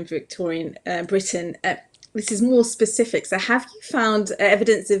people in Victorian Britain. This is more specific. So, have you found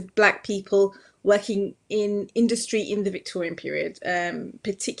evidence of Black people working in industry in the Victorian period,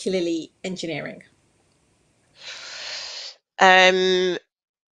 particularly engineering? um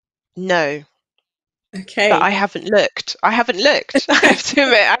no, but Okay. I haven't looked. I have to admit,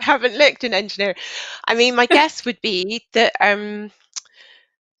 I haven't looked in engineering. I mean, my guess would be that,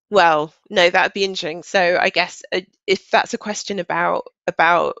 well, no, that would be interesting. So I guess, if that's a question about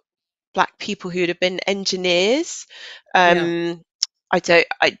Black people who'd have been engineers, Yeah. um, I don't,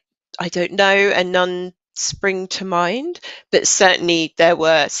 I, I don't know, and none spring to mind. But certainly there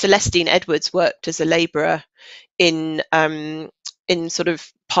were. Celestine Edwards worked as a labourer in sort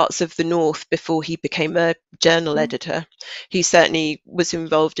of parts of the north before he became a journal Mm. editor. He certainly was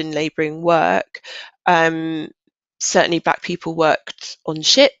involved in labouring work. Um, Certainly Black people worked on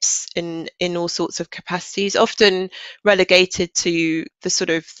ships in all sorts of capacities, often relegated to the sort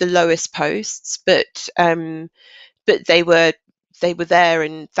of the lowest posts, but they were there,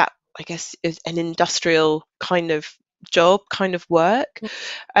 and that, I guess, is an industrial kind of job, kind of work.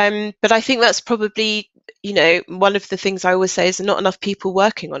 But I think that's probably, one of the things I always say is not enough people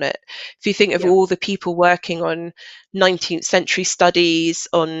working on it. If you think of Yeah. all the people working on 19th century studies,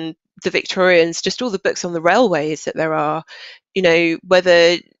 on the Victorians, just all the books on the railways that there are,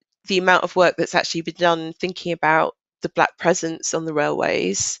 whether the amount of work that's actually been done thinking about the Black presence on the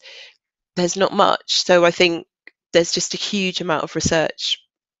railways, there's not much. So I think there's just a huge amount of research,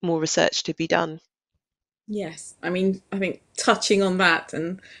 more research to be done. Yes, I mean, I think touching on that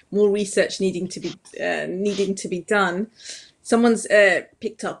and more research needing to be done. Someone's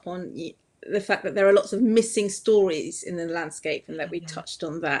picked up on the fact that there are lots of missing stories in the landscape, and that we touched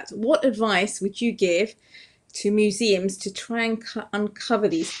on that. What advice would you give to museums to try and uncover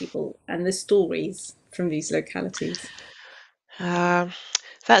these people and the stories from these localities? Um,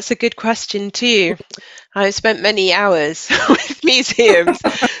 that's a good question too. I've spent many hours with museums,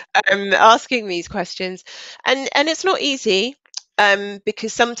 asking these questions, and it's not easy,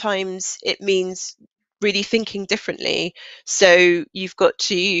 because sometimes it means really thinking differently. So you've got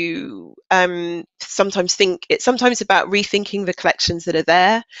to, sometimes think it's sometimes about rethinking the collections that are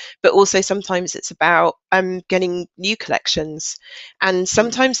there, but also sometimes it's about, getting new collections. And Mm.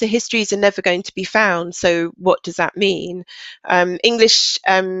 sometimes the histories are never going to be found. So what does that mean? English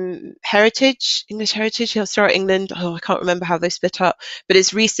Heritage, Historic England. Oh, I can't remember how they split up, but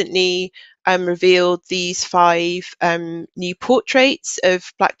it's recently, revealed these 5 new portraits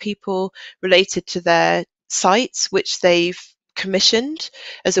of Black people related to their sites, which they've commissioned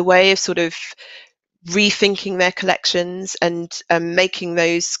as a way of sort of rethinking their collections and, making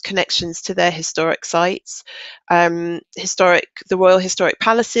those connections to their historic sites. The Royal Historic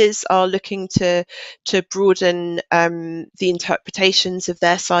Palaces are looking to broaden, the interpretations of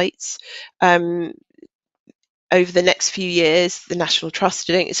their sites, um, over the next few years. The National Trust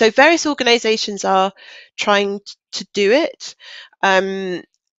are doing it. So various organisations are trying to do it, and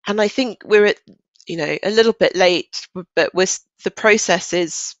I think we're at, a little bit late, but the process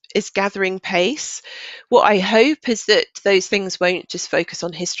is gathering pace. What I hope is that those things won't just focus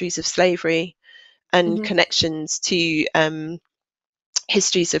on histories of slavery and Hmm. connections to,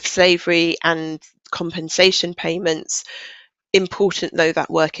 histories of slavery and compensation payments, important though that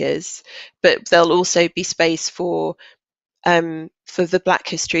work is, but there'll also be space for the Black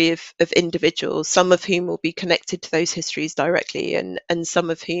history of individuals, some of whom will be connected to those histories directly, and some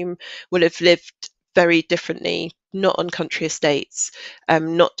of whom will have lived very differently, not on country estates,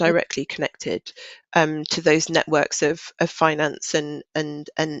 not directly connected, to those networks of finance and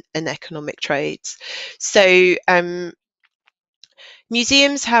economic trades. So,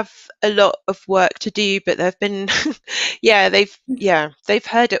 museums have a lot of work to do, but they've been, they've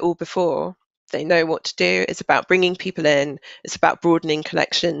heard it all before. They know what to do. It's about bringing people in. It's about broadening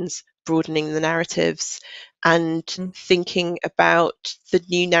collections, broadening the narratives, and thinking about the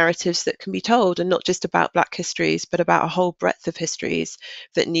new narratives that can be told, and not just about Black histories, but about a whole breadth of histories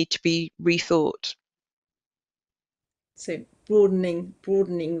that need to be rethought. So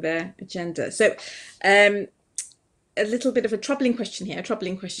broadening their agenda. So, a little bit of a troubling question here, a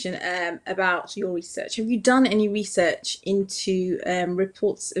troubling question about your research. Have you done any research into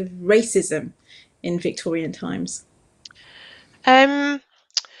reports of racism in Victorian times? Um,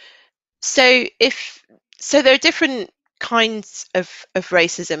 so if so, there are different kinds of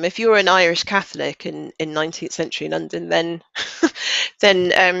racism. If you're an Irish Catholic in 19th century London, then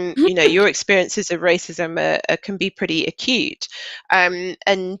your experiences of racism can be pretty acute, and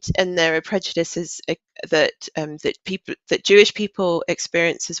there are prejudices that Jewish people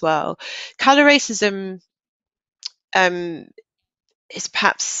experience as well. Colour racism um, is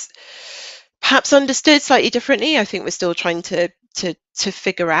perhaps understood slightly differently. I think we're still trying to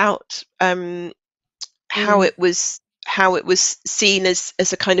figure out how Mm, it was seen as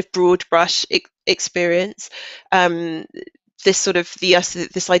a kind of broad brush experience. Um, this sort of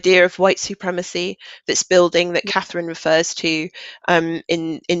this idea of white supremacy that's building, that Catherine refers to in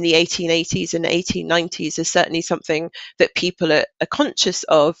the 1880s and 1890s, is certainly something that people are conscious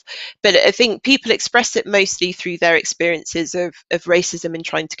of. But I think people express it mostly through their experiences of racism in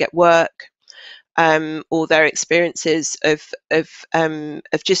trying to get work, or their experiences of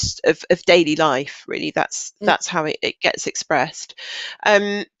daily life. Really, mm, that's how it gets expressed.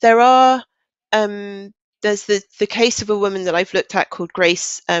 There are there's the case of a woman that I've looked at called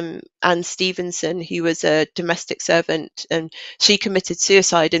Grace Ann Stevenson, who was a domestic servant, and she committed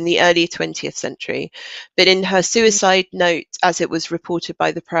suicide in the early 20th century. But in her mm, suicide note, as it was reported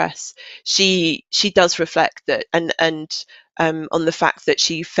by the press, she does reflect that, and on the fact that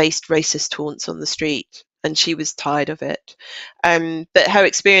she faced racist taunts on the street and she was tired of it. But her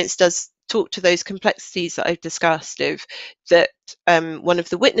experience does talk to those complexities that I've discussed, of that one of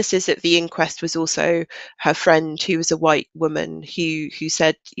the witnesses at the inquest was also her friend, who was a white woman, who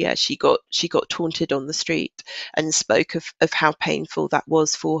said, yeah, she got taunted on the street, and spoke of how painful that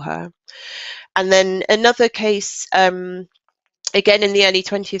was for her. And then another case, again in the early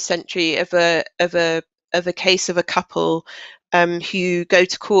 20th century, of a case of a couple who go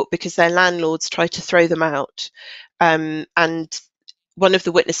to court because their landlords try to throw them out, and one of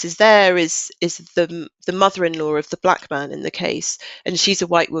the witnesses there is the mother-in-law of the black man in the case, and she's a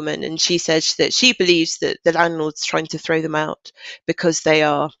white woman, and she says that she believes that the landlord's trying to throw them out because they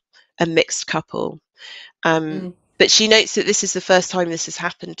are a mixed couple. Um, mm, but she notes that this is the first time this has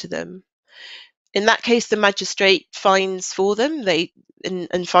happened to them. In that case, the magistrate fines for them,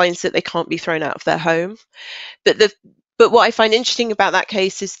 and finds that they can't be thrown out of their home. But what I find interesting about that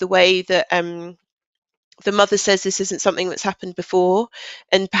case is the way that the mother says this isn't something that's happened before,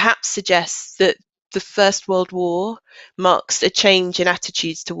 and perhaps suggests that the First World War marks a change in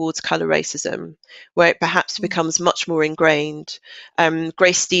attitudes towards colour racism, where it perhaps mm, becomes much more ingrained.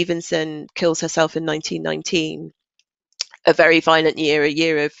 Grace Stevenson kills herself in 1919, a very violent year, a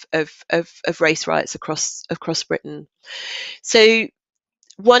year of race riots across Britain. So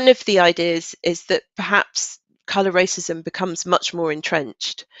one of the ideas is that perhaps colour racism becomes much more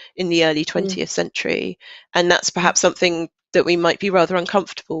entrenched in the early mm, 20th century, and that's mm. perhaps something that we might be rather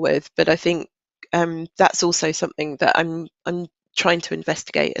uncomfortable with. But I think that's also something that I'm trying to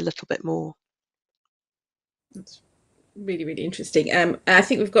investigate a little bit more. That's really interesting. I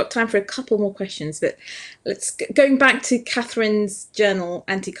think we've got time for a couple more questions, but going back to Catherine's journal,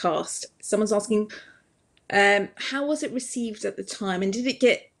 Anti-Caste. Someone's asking, how was it received at the time, and did it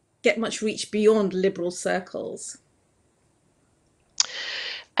get much reach beyond liberal circles?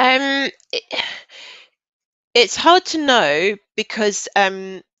 Um, it, it's hard to know because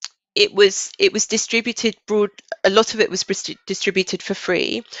it was distributed broad. A lot of it was distributed for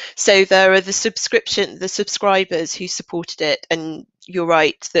free. So there are the subscribers who supported it, and you're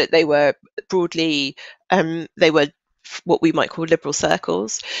right that they were broadly, they were what we might call liberal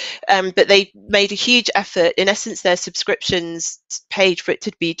circles, but they made a huge effort. In essence, their subscriptions paid for it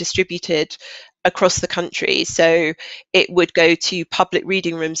to be distributed across the country. So it would go to public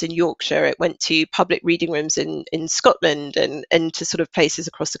reading rooms in Yorkshire, it went to public reading rooms in Scotland, and to sort of places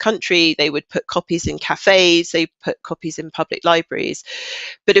across the country. They would put copies in cafes, they put copies in public libraries.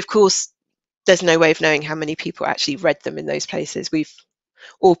 But of course, there's no way of knowing how many people actually read them in those places. We've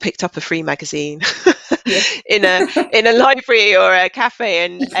all picked up a free magazine Yeah. in a library or a cafe,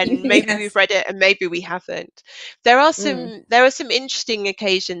 and maybe we've Yes. read it and maybe we haven't. Mm, There are some interesting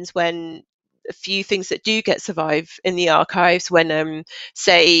occasions when a few things that do get survive in the archives, when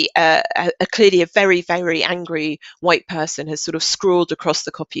say clearly a very angry white person has sort of scrawled across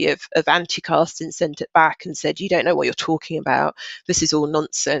the copy of Anti-Caste and sent it back and said, you don't know what you're talking about, this is all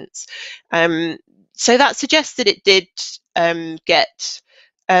nonsense. So that suggests that it did get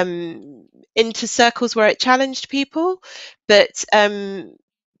into circles where it challenged people, but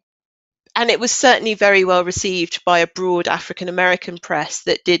and it was certainly very well received by a broad African American press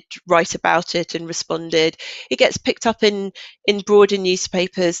that did write about it and responded. It gets picked up in broader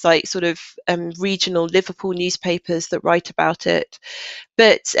newspapers, like sort of regional Liverpool newspapers that write about it.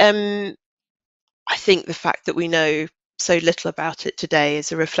 But I think the fact that we know so little about it today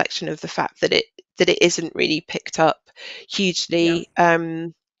is a reflection of the fact that it isn't really picked up Yeah. hugely.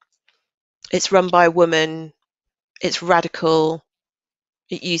 It's run by a woman. It's radical.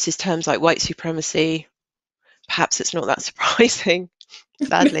 It uses terms like white supremacy. Perhaps it's not that surprising,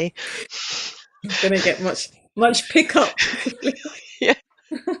 sadly. Not going to get much pickup. Yeah.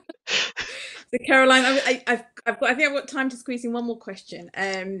 So Caroline, I think I've got time to squeeze in one more question.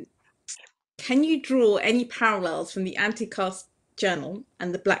 Can you draw any parallels from the anti-caste journal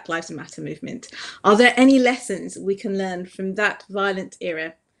and the Black Lives Matter movement? Are there any lessons we can learn from that violent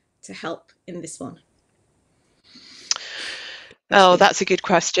era to help in this one? Oh, that's a good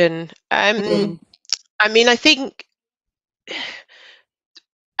question. I mean,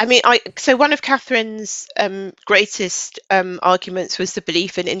 so one of Catherine's greatest arguments was the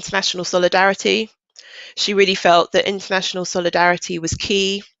belief in international solidarity. She really felt that international solidarity was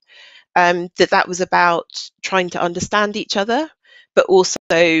key, that was about trying to understand each other, but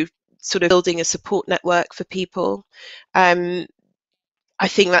also sort of building a support network for people. I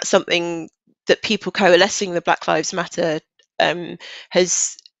think that's something that people coalescing the Black Lives Matter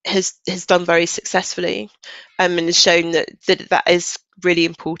has done very successfully, and has shown that is really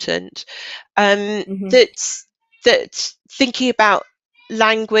important. That thinking about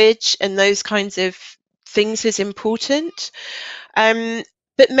language and those kinds of things is important.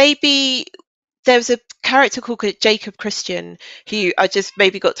 But maybe there was a character called Jacob Christian, who I just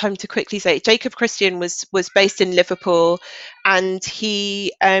maybe got time to quickly say. Jacob Christian was based in Liverpool, and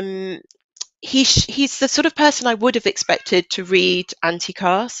he's the sort of person I would have expected to read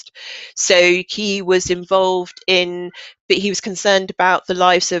anti-caste. So he was involved but he was concerned about the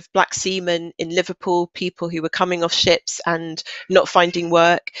lives of black seamen in Liverpool, people who were coming off ships and not finding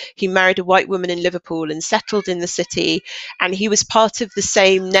work. He married a white woman in Liverpool and settled in the city, and he was part of the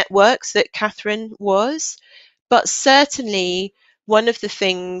same networks that Catherine was. But certainly one of the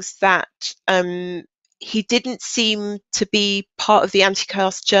things that he didn't seem to be part of the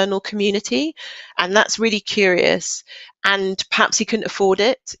anti-caste journal community, and that's really curious. And perhaps he couldn't afford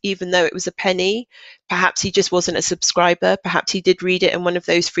it, even though it was a penny. Perhaps he just wasn't a subscriber. Perhaps he did read it in one of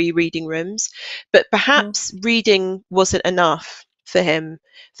those free reading rooms, but perhaps reading wasn't enough for him,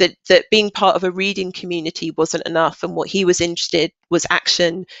 that being part of a reading community wasn't enough, and what he was interested was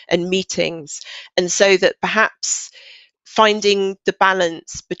action and meetings. And so that perhaps finding the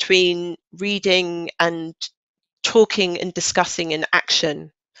balance between reading and talking and discussing and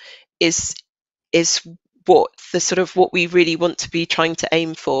action is what we really want to be trying to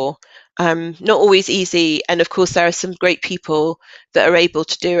aim for. Not always easy, and of course there are some great people that are able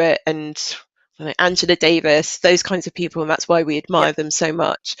to do it, and Angela Davis, those kinds of people, and that's why we admire them so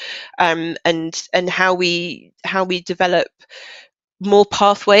much. And how we develop more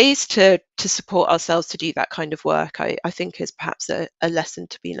pathways to support ourselves to do that kind of work, I think is perhaps a lesson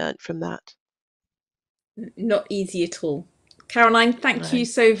to be learned from that. Not easy at all. Caroline, thank you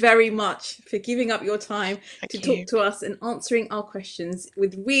so very much for giving up your time to talk to us and answering our questions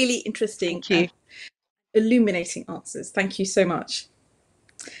with really interesting and illuminating answers. Thank you so much.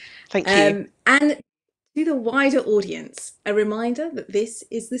 Thank you. And to the wider audience, a reminder that this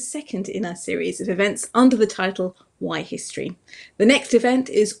is the second in our series of events under the title Why History. The next event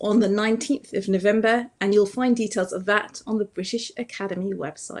is on the 19th of November, and you'll find details of that on the British Academy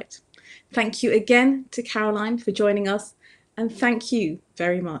website. Thank you again to Caroline for joining us, and thank you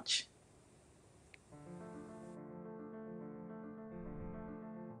very much.